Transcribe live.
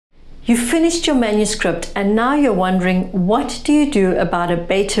You finished your manuscript and now you're wondering, what do you do about a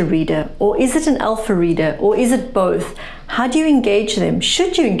beta reader? Or is it an alpha reader? Or is it both? How do you engage them?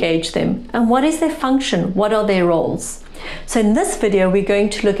 Should you engage them? And what is their function? What are their roles? So in this video, we're going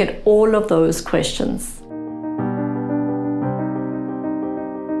to look at all of those questions.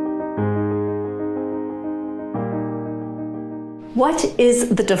 What is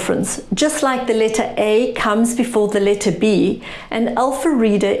the difference? Just like the letter A comes before the letter B, an alpha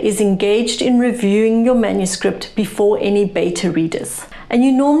reader is engaged in reviewing your manuscript before any beta readers. And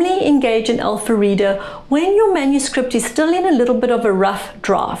you normally engage an alpha reader when your manuscript is still in a little bit of a rough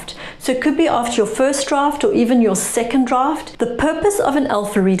draft. So it could be after your first draft or even your second draft. The purpose of an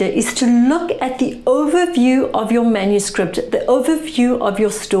alpha reader is to look at the overview of your manuscript, the overview of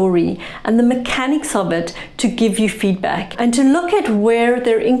your story, and the mechanics of it to give you feedback, and to look at where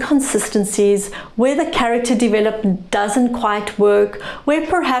there are inconsistencies, where the character development doesn't quite work, where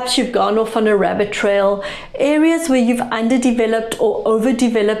perhaps you've gone off on a rabbit trail, areas where you've underdeveloped or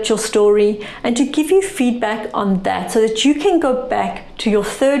overdeveloped your story, and to give you feedback on that so that you can go back to your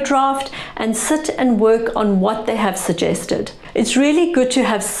third draft and sit and work on what they have suggested. It's really good to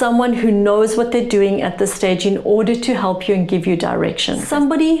have someone who knows what they're doing at this stage in order to help you and give you direction.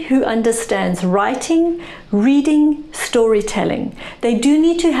 Somebody who understands writing, reading, storytelling. They do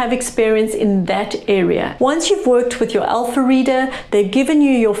need to have experience in that area. Once you've worked with your alpha reader, they've given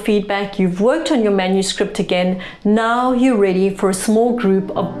you your feedback, you've worked on your manuscript again, now you're ready for a small group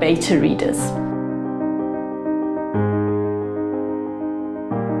of beta readers.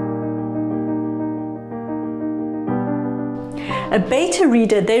 A beta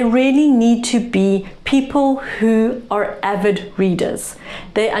reader, they really need to be people who are avid readers.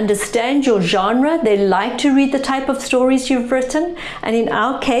 They understand your genre, they like to read the type of stories you've written, and in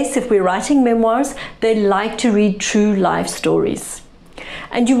our case, if we're writing memoirs, they like to read true life stories.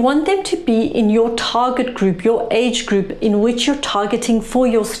 And you want them to be in your target group, your age group in which you're targeting for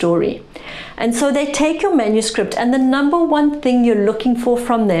your story. And so they take your manuscript, and the number one thing you're looking for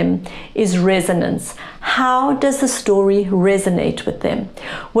from them is resonance. How does the story resonate with them?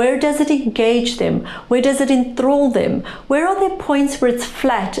 Where does it engage them? Where does it enthrall them? Where are there points where it's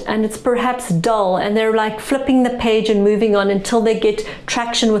flat and it's perhaps dull and they're like flipping the page and moving on until they get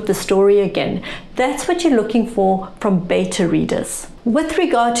traction with the story again? That's what you're looking for from beta readers. With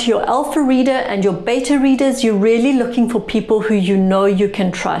regard to your alpha reader and your beta readers, you're really looking for people who you know you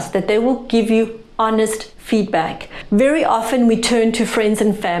can trust, that they will give you honest feedback. Very often we turn to friends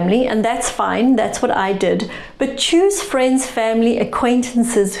and family, and that's fine, that's what I did. But choose friends, family,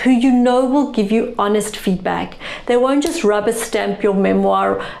 acquaintances who you know will give you honest feedback. They won't just rubber stamp your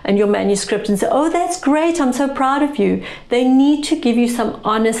memoir and your manuscript and say, oh, that's great, I'm so proud of you. They need to give you some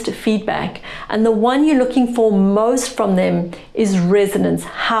honest feedback. And the one you're looking for most from them is resonance.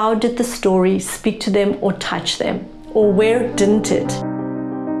 How did the story speak to them or touch them? Or where didn't it?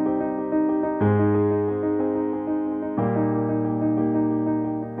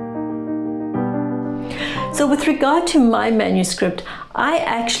 So with regard to my manuscript, I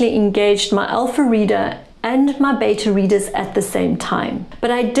actually engaged my alpha reader and my beta readers at the same time.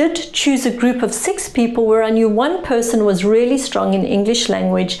 But I did choose a group of 6 people where I knew one person was really strong in English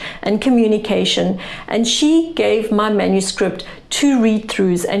language and communication, and she gave my manuscript 2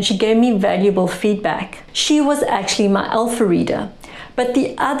 read-throughs and she gave me valuable feedback. She was actually my alpha reader. But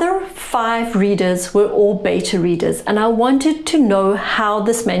the other 5 readers were all beta readers, and I wanted to know how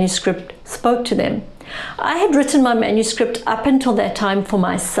this manuscript spoke to them. I had written my manuscript up until that time for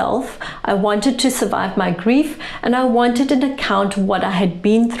myself. I wanted to survive my grief, and I wanted an account of what I had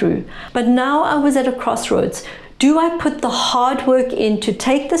been through. But now I was at a crossroads. Do I put the hard work in to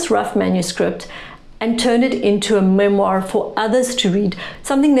take this rough manuscript and turn it into a memoir for others to read,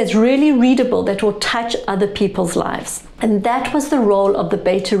 something that's really readable, that will touch other people's lives? And that was the role of the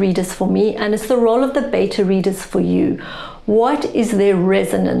beta readers for me, and it's the role of the beta readers for you. What is their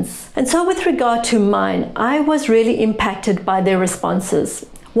resonance? And so with regard to mine, I was really impacted by their responses.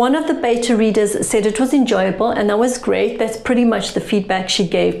 One of the beta readers said it was enjoyable, and that was great. That's pretty much the feedback she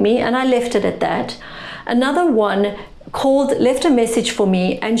gave me, and I left it at that. Another one left a message for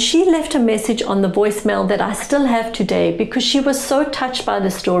me, and she left a message on the voicemail that I still have today because she was so touched by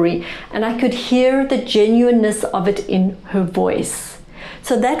the story, and I could hear the genuineness of it in her voice.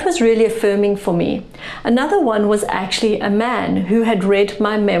 So that was really affirming for me. Another one was actually a man who had read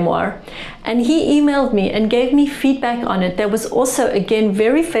my memoir, and he emailed me and gave me feedback on it that was also, again,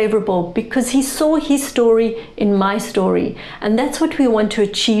 very favorable because he saw his story in my story. And that's what we want to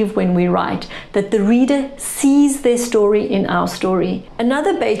achieve when we write, that the reader sees their story in our story.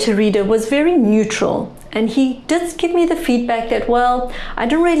 Another beta reader was very neutral. And he did give me the feedback that, well, I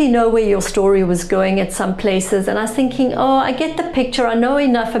don't really know where your story was going at some places. And I was thinking, oh, I get the picture. I know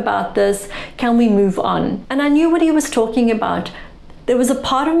enough about this. Can we move on? And I knew what he was talking about. There was a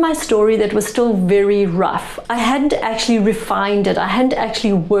part of my story that was still very rough. I hadn't actually refined it. I hadn't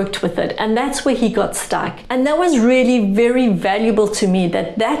actually worked with it. And that's where he got stuck. And that was really very valuable to me,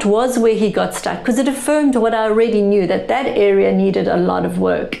 that was where he got stuck, because it affirmed what I already knew, that area needed a lot of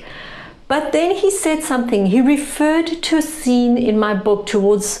work. But then he said something. He referred to a scene in my book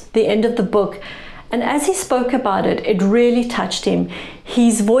towards the end of the book. And as he spoke about it, it really touched him.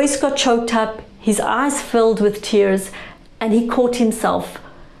 His voice got choked up, his eyes filled with tears, and he caught himself.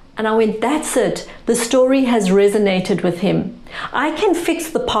 And I went, that's it. The story has resonated with him. I can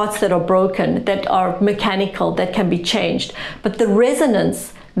fix the parts that are broken, that are mechanical, that can be changed. But the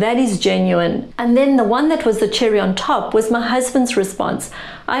resonance, that is genuine. And then the one that was the cherry on top was my husband's response.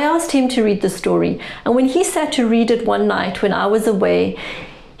 I asked him to read the story. And when he sat to read it one night when I was away,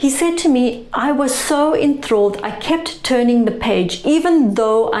 he said to me, I was so enthralled, I kept turning the page. Even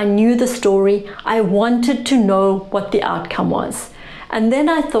though I knew the story, I wanted to know what the outcome was. And then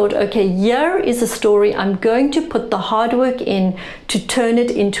I thought, okay, here is a story. I'm going to put the hard work in to turn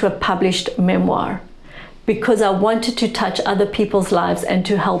it into a published memoir, because I wanted to touch other people's lives and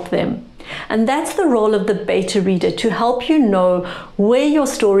to help them. And that's the role of the beta reader, to help you know where your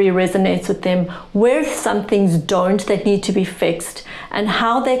story resonates with them, where some things don't that need to be fixed, and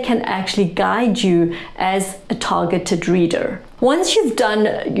how they can actually guide you as a targeted reader. Once you've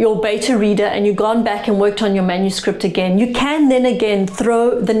done your beta reader and you've gone back and worked on your manuscript again, you can then again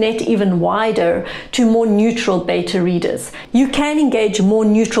throw the net even wider to more neutral beta readers. You can engage more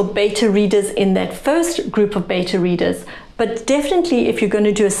neutral beta readers in that first group of beta readers, but definitely if you're going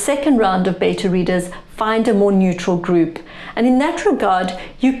to do a second round of beta readers, find a more neutral group. And in that regard,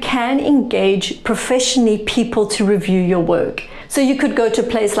 you can engage professionally people to review your work. So you could go to a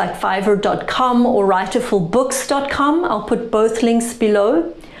place like Fiverr.com or writerfulbooks.com. I'll put both links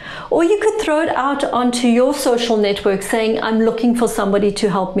below. Or you could throw it out onto your social network saying, I'm looking for somebody to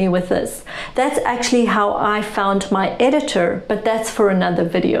help me with this. That's actually how I found my editor, but that's for another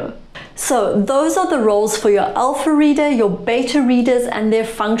video. So those are the roles for your alpha reader, your beta readers, and their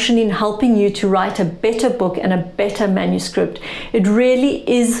function in helping you to write a better book and a better manuscript. It really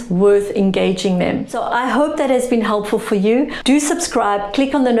is worth engaging them. So I hope that has been helpful for you. Do subscribe,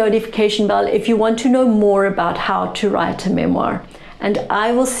 click on the notification bell if you want to know more about how to write a memoir. And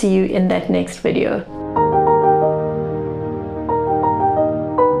I will see you in that next video.